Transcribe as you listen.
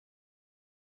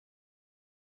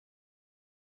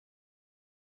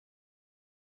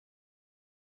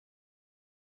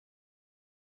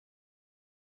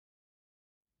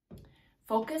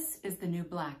Focus is the new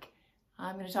black.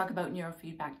 I'm going to talk about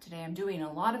neurofeedback today. I'm doing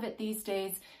a lot of it these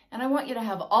days, and I want you to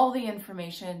have all the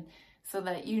information so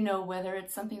that you know whether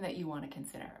it's something that you want to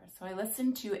consider. So I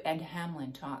listened to Ed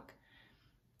Hamlin talk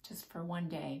just for one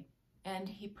day, and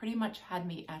he pretty much had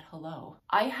me at hello.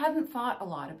 I hadn't thought a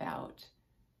lot about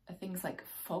things like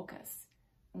focus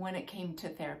when it came to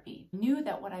therapy. I knew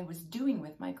that what I was doing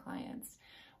with my clients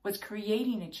was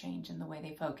creating a change in the way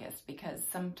they focused, because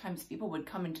sometimes people would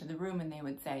come into the room and they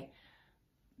would say,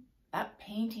 "That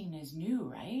painting is new,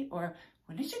 right?" Or,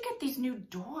 "When did you get these new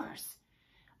doors?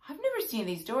 I've never seen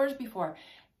these doors before."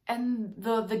 And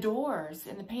the doors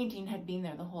in the painting had been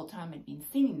there the whole time. I'd been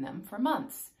seeing them for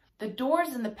months. The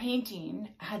doors in the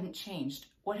painting hadn't changed.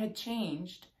 What had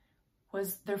changed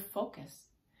was their focus,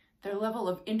 their level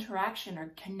of interaction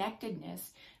or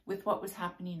connectedness with what was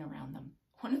happening around them.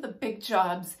 One of the big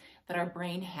jobs that our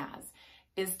brain has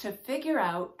is to figure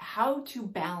out how to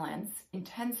balance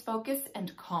intense focus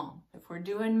and calm. If we're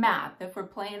doing math, if we're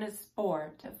playing a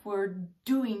sport, if we're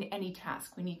doing any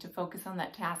task, we need to focus on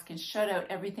that task and shut out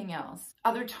everything else.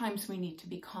 Other times we need to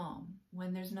be calm.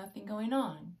 When there's nothing going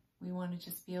on, we want to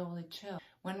just be able to chill.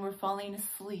 When we're falling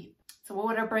asleep. So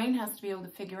what our brain has to be able to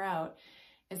figure out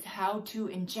is how to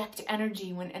inject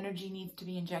energy when energy needs to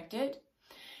be injected,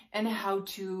 and how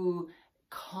to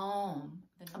calm.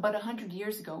 About 100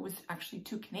 years ago, it was actually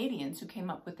two Canadians who came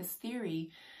up with this theory,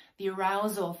 the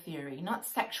arousal theory, not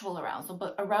sexual arousal,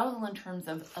 but arousal in terms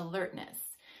of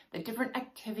alertness, that different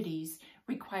activities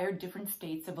require different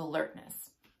states of alertness.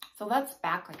 So that's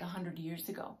back like 100 years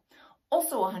ago.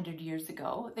 Also 100 years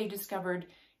ago, they discovered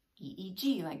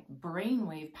EEG, like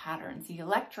brainwave patterns, the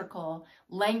electrical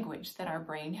language that our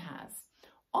brain has.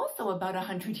 Also about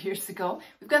 100 years ago,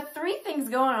 we've got three things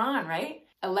going on, right?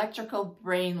 Electrical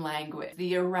brain language,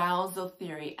 the arousal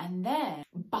theory, and then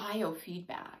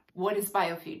biofeedback. What is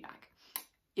biofeedback?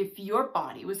 If your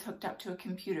body was hooked up to a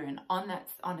computer and on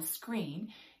a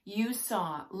screen, you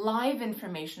saw live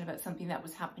information about something that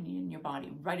was happening in your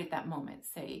body right at that moment,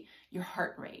 say your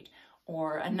heart rate,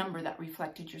 or a number that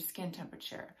reflected your skin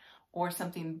temperature, or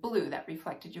something blue that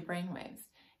reflected your brain waves.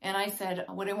 And I said,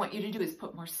 what I want you to do is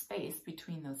put more space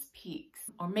between those peaks,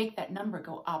 or make that number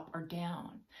go up or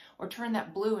down, or turn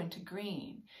that blue into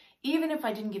green. Even if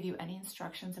I didn't give you any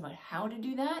instructions about how to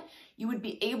do that, you would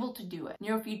be able to do it.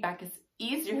 Neurofeedback is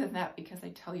easier than that because I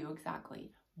tell you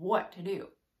exactly what to do.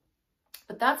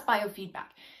 But that's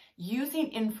biofeedback,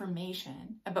 using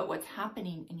information about what's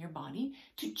happening in your body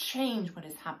to change what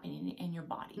is happening in your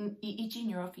body. EEG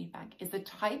neurofeedback is a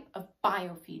type of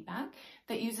biofeedback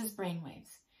that uses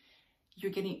brainwaves.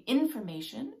 You're getting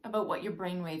information about what your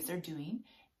brainwaves are doing,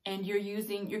 and you're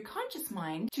using your conscious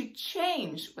mind to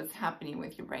change what's happening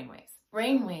with your brainwaves.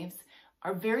 Brainwaves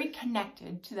are very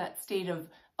connected to that state of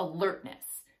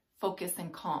alertness, focus,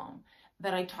 and calm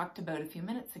that I talked about a few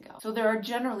minutes ago. So there are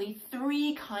generally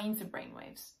three kinds of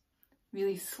brainwaves: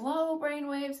 really slow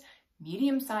brainwaves,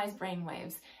 medium-sized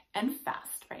brainwaves, and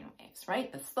fast brainwaves,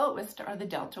 right? The slowest are the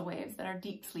delta waves that are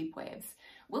deep sleep waves.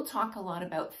 We'll talk a lot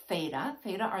about theta.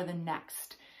 Theta are the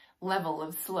next level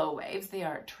of slow waves. They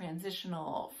are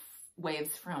transitional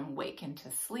waves from wake into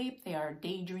sleep. They are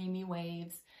daydreamy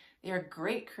waves. They are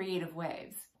great creative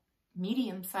waves.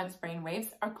 Medium-sized brain waves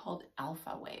are called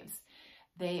alpha waves.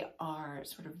 They are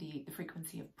sort of the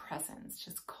frequency of presence,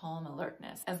 just calm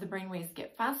alertness. As the brain waves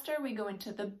get faster, we go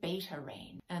into the beta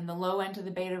range. And the low end of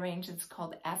the beta range is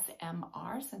called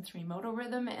SMR, sensory motor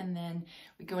rhythm. And then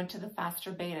we go into the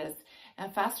faster betas.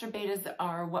 And faster betas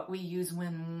are what we use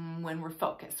when we're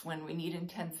focused, when we need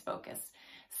intense focus.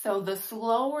 So the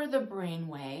slower the brain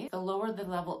wave, the lower the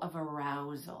level of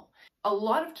arousal. A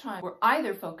lot of time we're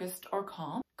either focused or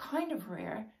calm, kind of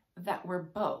rare that we're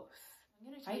both. I'm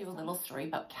going to tell you a little story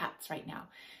about cats right now.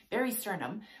 Barry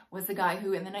Sternum was the guy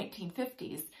who in the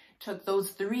 1950s took those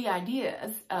three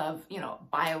ideas of,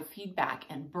 biofeedback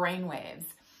and brainwaves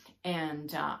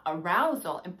and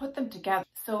arousal and put them together.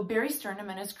 So Barry Sternum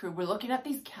and his crew were looking at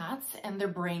these cats and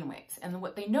their brainwaves, and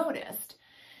what they noticed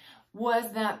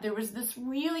was that there was this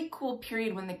really cool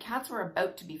period when the cats were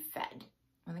about to be fed.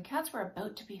 When the cats were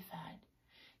about to be fed,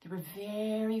 they were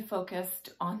very focused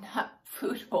on that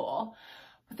food bowl,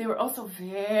 but they were also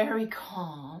very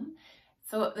calm.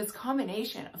 So this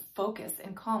combination of focus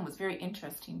and calm was very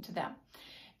interesting to them.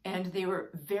 And they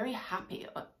were very happy,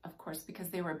 of course, because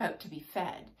they were about to be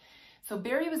fed. So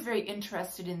Barry was very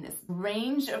interested in this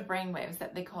range of brainwaves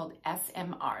that they called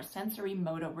SMR, sensory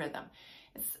motor rhythm.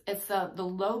 It's the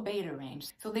low beta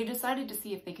range. So they decided to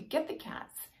see if they could get the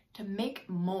cats to to make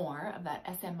more of that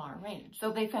SMR range.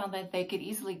 So they found that they could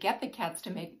easily get the cats to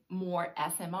make more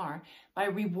SMR by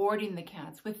rewarding the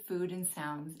cats with food and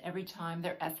sounds every time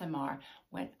their SMR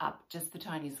went up just the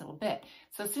tiniest little bit.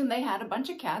 So soon they had a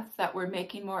bunch of cats that were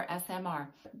making more SMR.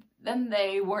 Then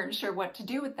they weren't sure what to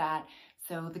do with that,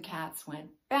 so the cats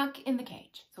went back in the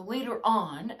cage. So later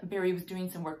on, Barry was doing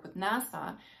some work with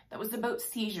NASA that was about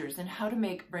seizures and how to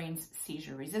make brains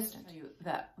seizure resistant.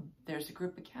 That there's a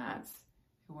group of cats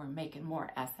who were making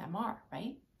more SMR,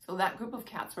 right? So that group of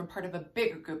cats were part of a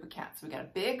bigger group of cats. We got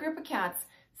a big group of cats.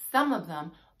 Some of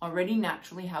them already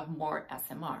naturally have more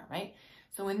SMR, right?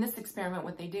 So in this experiment,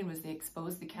 what they did was they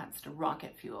exposed the cats to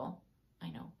rocket fuel. I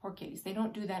know, poor kitties. They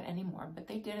don't do that anymore, but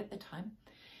they did at the time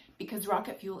because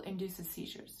rocket fuel induces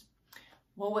seizures.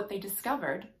 Well, what they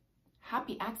discovered,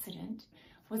 happy accident,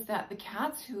 was that the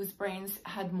cats whose brains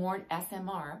had more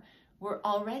SMR were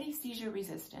already seizure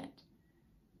resistant.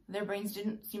 Their brains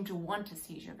didn't seem to want a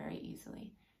seizure very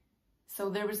easily. So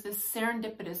there was this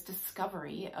serendipitous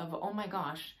discovery of, oh my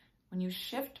gosh, when you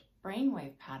shift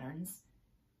brainwave patterns,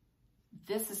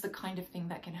 this is the kind of thing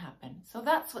that can happen. So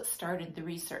that's what started the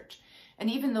research. And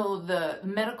even though the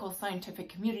medical scientific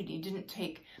community didn't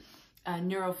take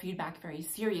neurofeedback very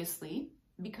seriously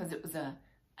because it was a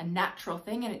natural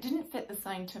thing and it didn't fit the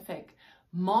scientific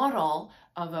model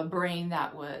of a brain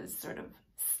that was sort of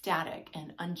static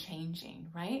and unchanging,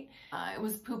 right? It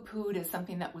was poo-pooed as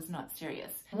something that was not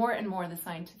serious. More and more the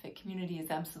scientific community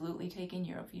is absolutely taking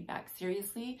neurofeedback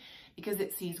seriously because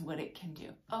it sees what it can do.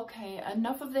 Okay,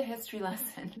 enough of the history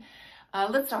lesson.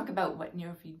 Let's talk about what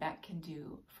neurofeedback can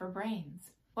do for brains.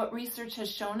 What research has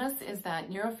shown us is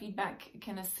that neurofeedback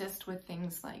can assist with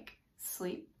things like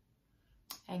sleep,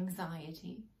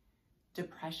 anxiety,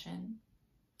 depression,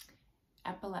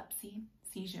 epilepsy,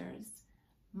 seizures,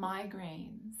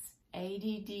 migraines,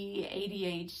 ADD,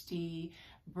 ADHD,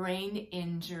 brain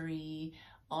injury,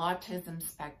 autism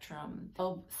spectrum.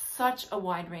 So such a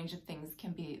wide range of things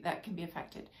can be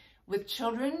affected. With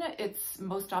children, it's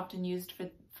most often used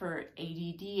for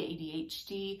ADD,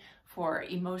 ADHD, for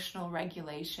emotional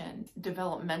regulation,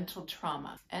 developmental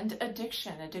trauma, and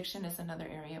addiction. Addiction is another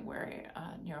area where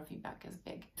neurofeedback is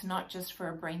big. It's not just for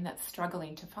a brain that's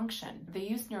struggling to function. They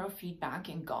use neurofeedback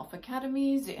in golf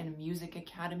academies, in music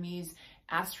academies.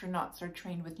 Astronauts are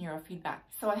trained with neurofeedback.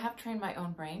 So I have trained my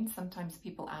own brain. Sometimes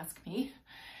people ask me.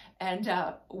 And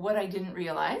what I didn't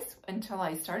realize until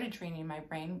I started training my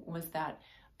brain was that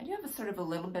I do have a sort of a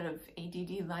little bit of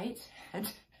ADD light, and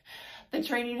the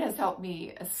training has helped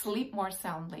me sleep more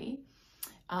soundly,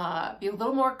 be a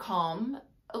little more calm,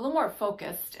 a little more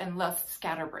focused and less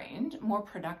scatterbrained, more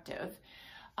productive.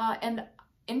 And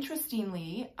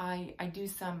interestingly, I do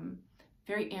some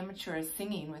very amateur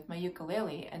singing with my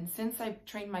ukulele. And since I've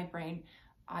trained my brain,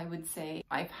 I would say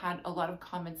I've had a lot of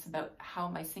comments about how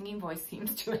my singing voice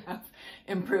seems to have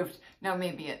improved. Now,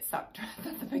 maybe it sucked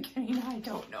at the beginning, I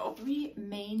don't know. Three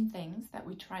main things that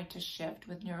we try to shift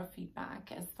with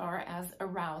neurofeedback as far as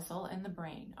arousal in the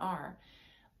brain are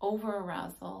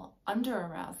over-arousal,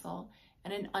 under-arousal,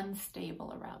 and an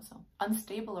unstable arousal.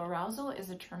 Unstable arousal is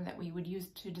a term that we would use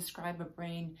to describe a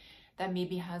brain that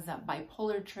maybe has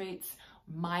bipolar traits,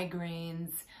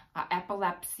 migraines,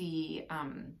 epilepsy,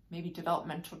 maybe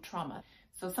developmental trauma.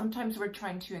 So sometimes we're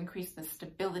trying to increase the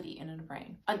stability in a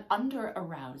brain. An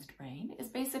under-aroused brain is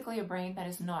basically a brain that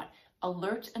is not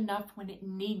alert enough when it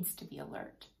needs to be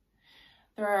alert.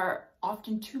 There are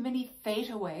often too many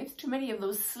theta waves, too many of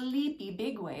those sleepy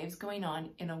big waves going on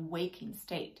in a waking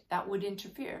state. That would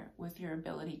interfere with your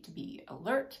ability to be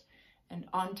alert and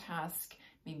on task,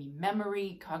 maybe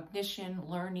memory, cognition,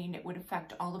 learning. It would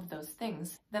affect all of those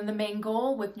things. Then the main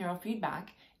goal with neurofeedback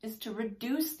is to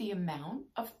reduce the amount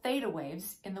of theta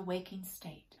waves in the waking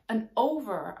state. An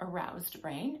over-aroused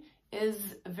brain is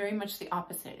very much the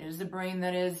opposite. It is a brain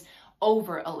that is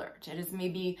over alert. It is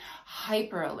maybe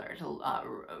hyper alert,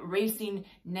 racing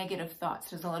negative thoughts.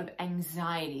 There's a lot of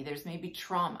anxiety. There's maybe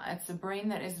trauma. It's a brain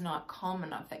that is not calm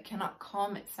enough, that cannot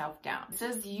calm itself down. This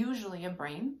is usually a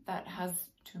brain that has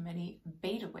too many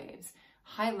beta waves,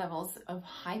 high levels of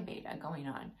high beta going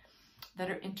on that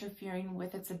are interfering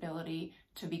with its ability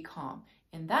to be calm.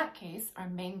 In that case, our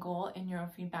main goal in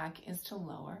neurofeedback is to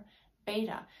lower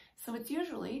beta. So it's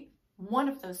usually one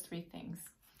of those three things.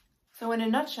 So in a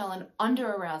nutshell, an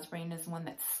under-aroused brain is one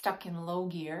that's stuck in low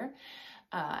gear,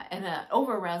 and an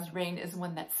over-aroused brain is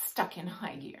one that's stuck in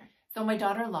high gear. So my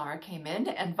daughter Laura came in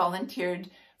and volunteered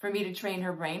for me to train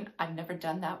her brain. I've never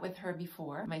done that with her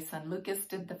before. My son Lucas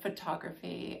did the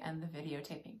photography and the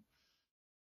videotaping.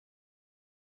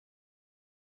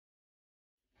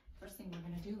 First thing we're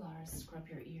going to do, Laura, is scrub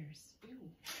your ears.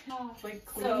 Like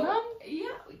clean them? Yeah,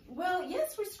 well,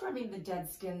 yes, we're scrubbing the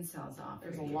dead skin cells off.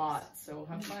 There's a lot, so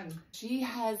have fun. She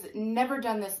has never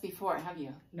done this before, have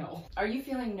you? No. Are you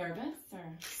feeling nervous or?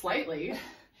 Slightly.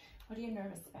 What are you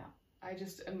nervous about? I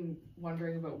just am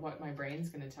wondering about what my brain's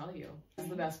going to tell you. This is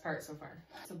the best part so far.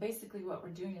 So basically what we're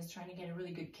doing is trying to get a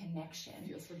really good connection. I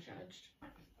feel so judged.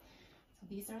 So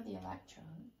these are the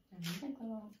electrodes. Like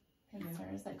little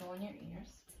pincers that go in your ears.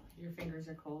 Your fingers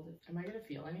are cold. Am I going to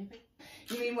feel anything?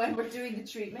 You mean when we're doing the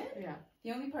treatment? Yeah.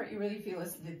 The only part you really feel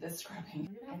is the scrubbing. I'm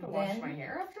going to have to wash my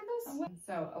hair after this?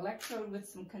 So electrode with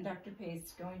some conductor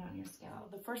paste going on your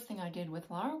scalp. The first thing I did with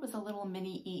Laura was a little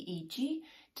mini EEG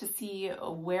to see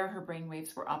where her brain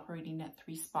waves were operating at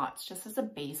 3 spots, just as a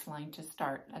baseline to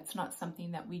start. That's not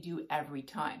something that we do every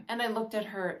time. And I looked at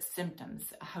her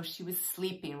symptoms, how she was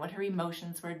sleeping, what her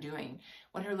emotions were doing,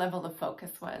 what her level of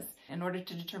focus was, in order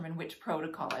to determine which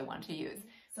protocol I want to use.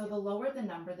 So the lower the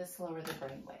number, the slower the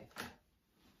brain wave.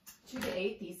 2 to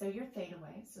 8, these are your theta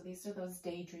waves. So these are those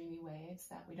daydreamy waves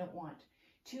that we don't want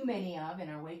too many of in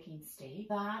our waking state.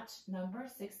 That number,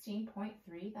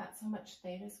 16.3, that's how much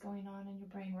theta is going on in your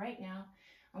brain right now.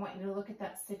 I want you to look at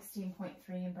that 16.3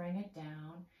 and bring it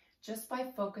down just by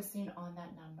focusing on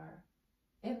that number.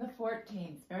 In the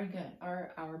 14s, very good.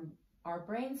 Our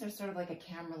brains are sort of like a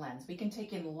camera lens. We can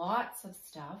take in lots of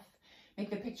stuff,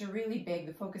 make the picture really big,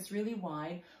 the focus really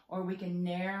wide, or we can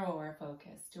narrow our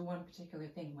focus to one particular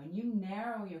thing. When you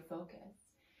narrow your focus,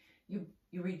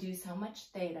 you reduce how much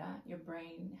theta your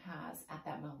brain has at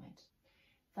that moment.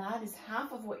 That is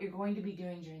half of what you're going to be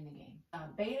doing during the game.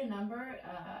 Beta number,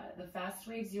 the fast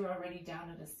waves, you're already down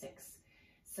at a 6.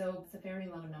 So it's a very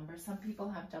low number. Some people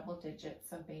have double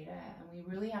digits of beta, and we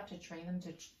really have to train them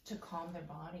to calm their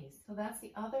bodies. So that's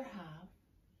the other half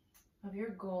of your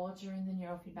goal during the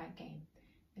neurofeedback game,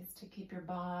 is to keep your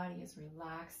body as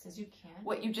relaxed as you can.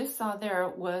 What you just saw there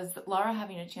was Laura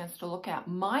having a chance to look at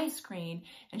my screen,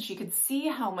 and she could see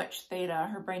how much theta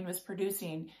her brain was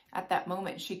producing at that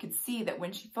moment. She could see that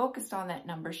when she focused on that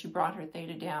number, she brought her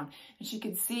theta down, and she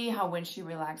could see how when she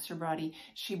relaxed her body,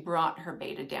 she brought her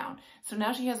beta down. So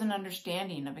now she has an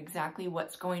understanding of exactly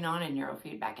what's going on in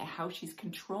neurofeedback and how she's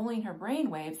controlling her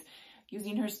brain waves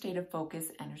using her state of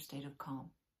focus and her state of calm.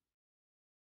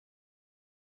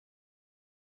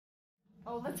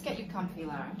 Oh, let's get you comfy,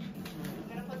 Laura. I'm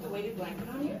going to put the weighted blanket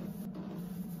on you.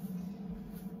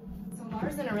 So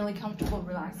Laura's in a really comfortable,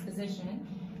 relaxed position,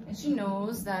 and she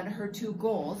knows that her 2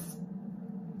 goals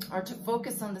are to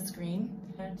focus on the screen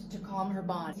and to calm her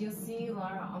body. You'll see,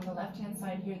 Laura, on the left-hand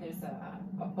side here, there's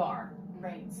a bar,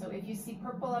 right? So if you see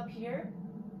purple up here,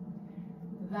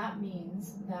 that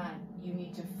means that you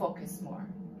need to focus more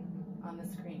on the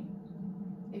screen.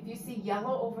 If you see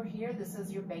yellow over here, this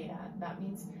is your beta. That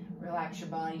means relax your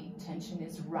body, tension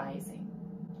is rising.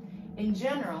 In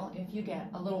general, if you get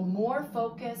a little more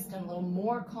focused and a little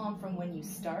more calm from when you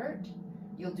start,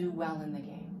 you'll do well in the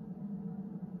game.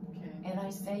 Okay. And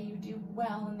I say you do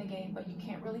well in the game, but you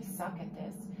can't really suck at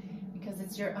this because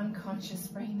it's your unconscious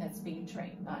brain that's being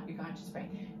trained, not your conscious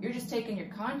brain. You're just taking your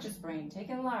conscious brain,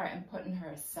 taking Laura and putting her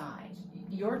aside.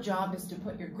 Your job is to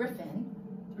put your griffin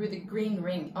through the green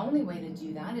ring. Only way to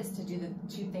do that is to do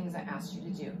the 2 things I asked you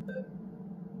to do.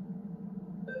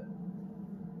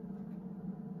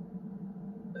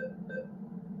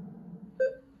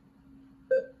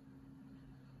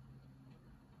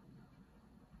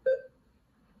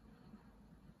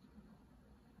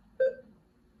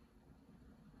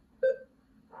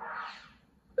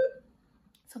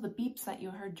 So the beeps that you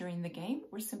heard during the game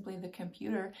were simply the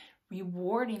computer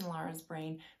rewarding Laura's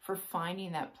brain for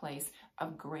finding that place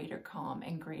of greater calm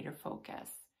and greater focus.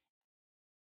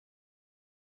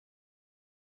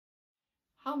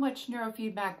 How much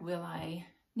neurofeedback will I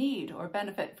need or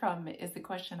benefit from is the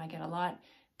question I get a lot.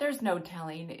 There's no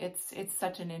telling. It's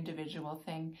such an individual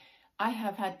thing. I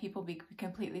have had people be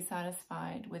completely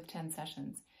satisfied with 10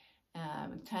 sessions.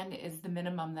 10 is the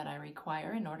minimum that I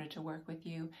require in order to work with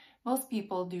you. Most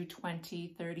people do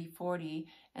 20, 30, 40,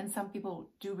 and some people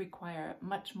do require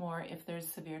much more if there's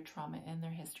severe trauma in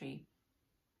their history.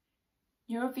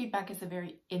 Neurofeedback is a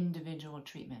very individual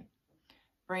treatment.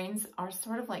 Brains are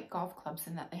sort of like golf clubs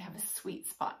in that they have a sweet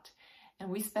spot. And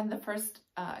we spend the first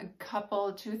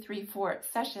couple, 2, 3, 4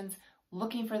 sessions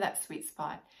looking for that sweet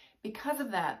spot. Because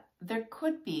of that, there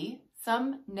could be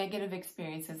some negative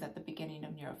experiences at the beginning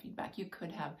of neurofeedback. You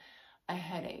could have a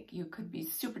headache. You could be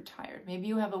super tired. Maybe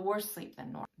you have a worse sleep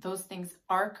than normal. Those things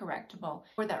are correctable.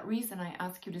 For that reason, I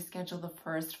ask you to schedule the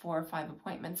first 4 or 5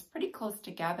 appointments pretty close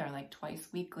together, like twice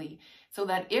weekly, so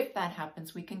that if that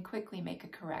happens, we can quickly make a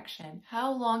correction.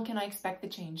 How long can I expect the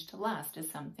change to last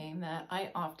is something that I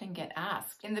often get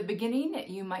asked. In the beginning,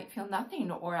 you might feel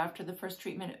nothing, or after the first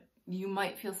treatment, you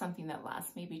might feel something that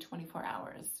lasts maybe 24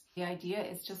 hours. The idea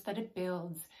is just that it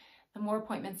builds. The more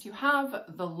appointments you have,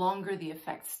 the longer the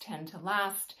effects tend to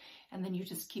last. And then you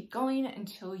just keep going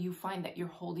until you find that you're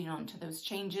holding on to those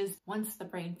changes. Once the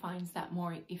brain finds that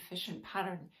more efficient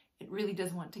pattern, it really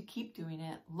does want to keep doing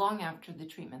it long after the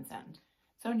treatments end.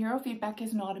 So neurofeedback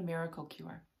is not a miracle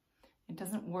cure. It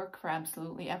doesn't work for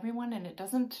absolutely everyone, and it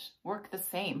doesn't work the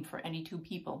same for any 2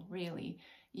 people, really.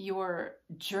 Your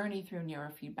journey through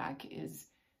neurofeedback is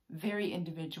very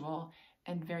individual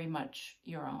and very much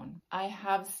your own. I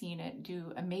have seen it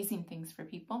do amazing things for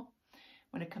people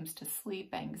when it comes to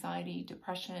sleep, anxiety,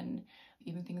 depression,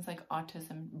 even things like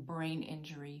autism, brain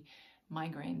injury,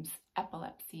 migraines,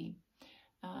 epilepsy.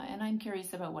 And I'm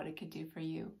curious about what it could do for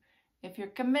you. If you're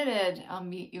committed, I'll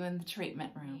meet you in the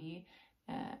treatment room.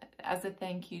 As a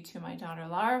thank you to my daughter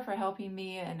Lara for helping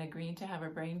me and agreeing to have her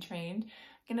brain trained,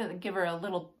 I'm gonna give her a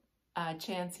little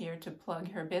chance here to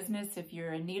plug her business. If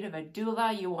you're in need of a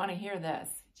doula, you wanna hear this.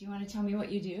 Do you wanna tell me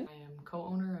what you do? I am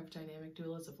co-owner of Dynamic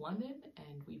Doulas of London,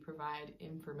 and we provide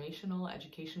informational,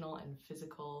 educational, and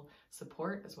physical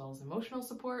support, as well as emotional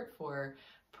support for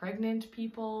pregnant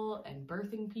people and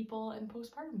birthing people and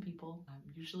postpartum people.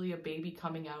 Usually a baby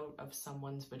coming out of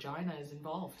someone's vagina is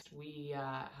involved. We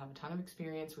have a ton of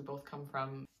experience. We both come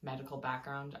from medical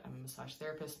background. I'm a massage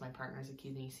therapist. My partner is a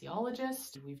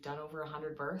kinesiologist. We've done over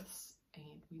 100 births,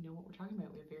 and we know what we're talking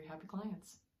about. We have very happy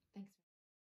clients. Thanks.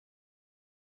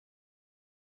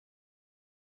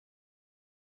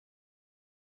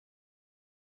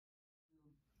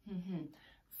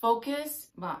 Focus,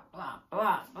 blah, blah,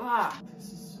 blah, blah.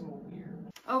 This is so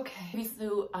weird. Okay,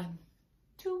 so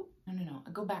no,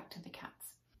 go back to the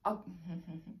cats.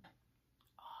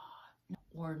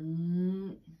 Or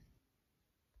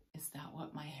is that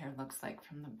what my hair looks like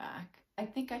from the back? I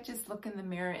think I just look in the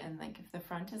mirror and like, if the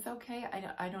front is okay,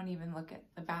 I don't even look at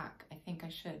the back. I think I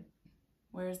should.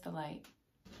 Where's the light?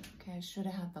 Okay, I should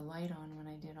have had the light on when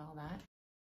I did all that.